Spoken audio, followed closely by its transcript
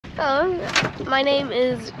Hello, my name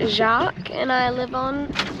is Jacques and I live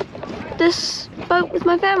on this boat with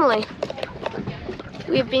my family.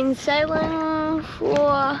 We've been sailing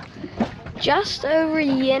for just over a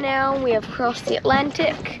year now. We have crossed the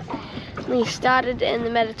Atlantic. We started in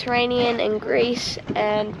the Mediterranean in Greece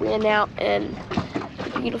and we are now in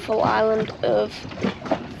the beautiful island of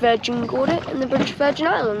Virgin Gorda in the British Virgin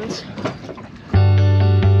Islands.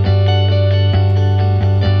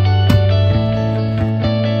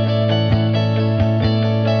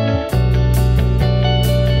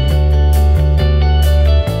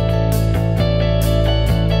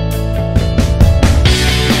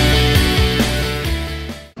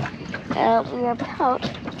 We are about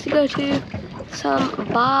to go to some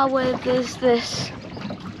bar where there's this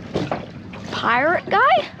pirate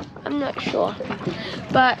guy. I'm not sure,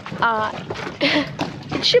 but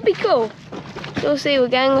it should be cool. You'll see. We're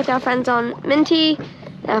going with our friends on Minty,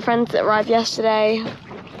 our friends that arrived yesterday.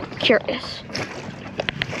 Curious.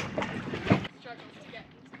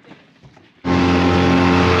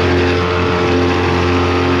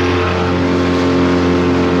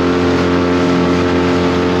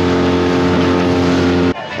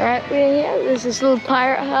 There's this little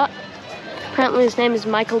pirate hut. Apparently his name is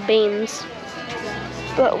Michael Beans.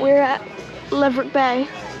 But we're at Leverick Bay.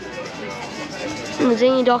 And the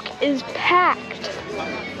dinghy dock is packed.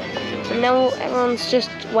 And now everyone's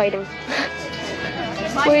just waiting.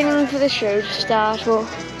 Waiting for the show to start or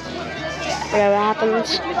whatever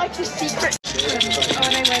happens. Would you like to secret?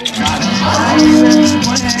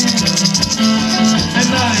 And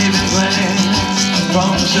not even plan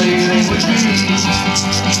from sailing with me.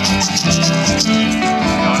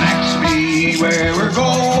 Don't ask me where we're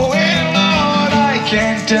going, Lord, I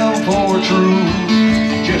can't tell for true.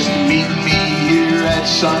 Just meet me here at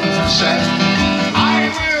sunset. I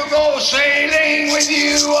will go sailing with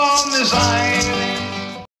you on this island.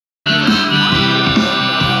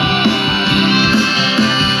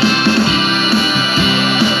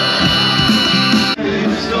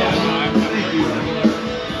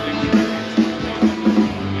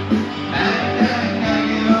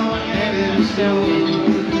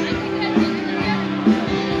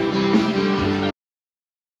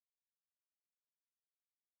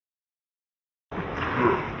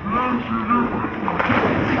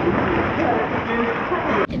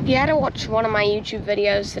 If you had to watch one of my YouTube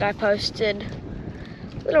videos that I posted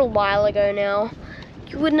a little while ago now,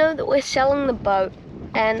 you would know that we're selling the boat.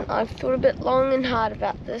 And I've thought a bit long and hard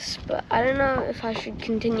about this, but I don't know if I should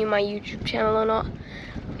continue my YouTube channel or not.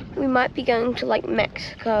 We might be going to like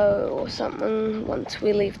Mexico or something once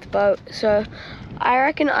we leave the boat. So I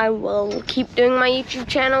reckon I will keep doing my YouTube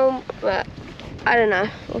channel, but I don't know.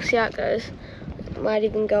 We'll see how it goes. Might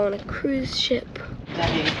even go on a cruise ship.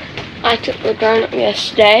 I took the drone up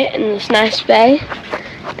yesterday in this nice bay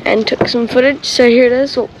and took some footage. So here it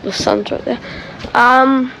is. Oh, the sun's right there.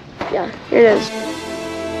 Yeah, here it is.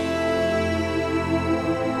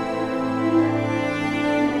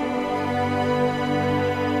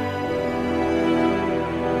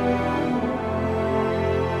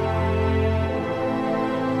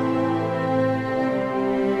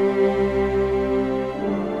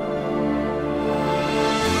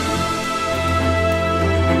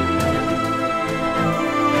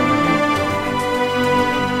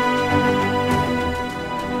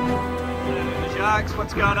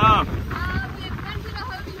 What's going on? We've rented a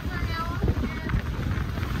hoagie for an hour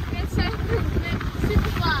and it's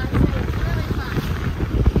super fun. It's really fun.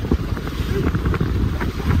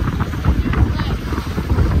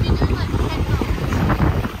 We've been doing like 10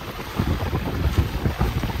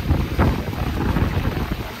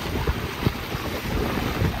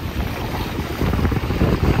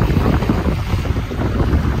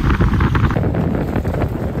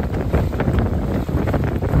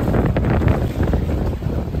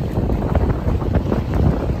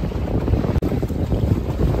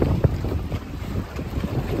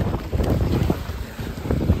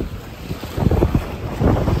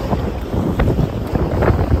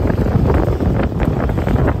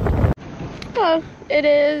 It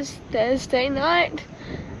is Thursday night.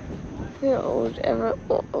 We've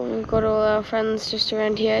got all our friends just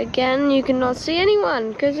around here. Again, you cannot see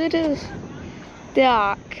anyone because it is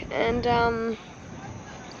dark. And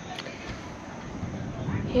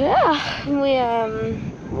yeah, we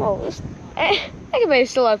well, everybody's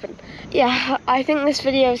still open. Yeah, I think this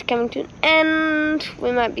video is coming to an end.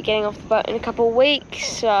 We might be getting off the boat in a couple of weeks,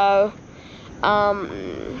 so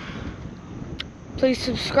please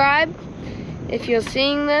subscribe if you're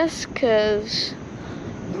seeing this, because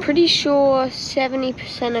I'm pretty sure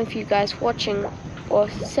 70% of you guys watching, or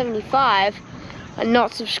 75, are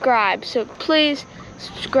not subscribed. So please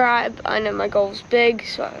subscribe. I know my goal's big,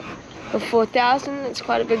 so for 4,000, it's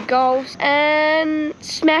quite a big goal. And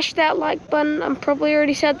smash that like button. I'm probably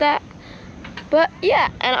already said that. But yeah,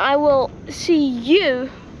 and I will see you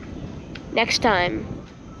next time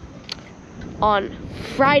on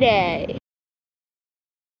Friday.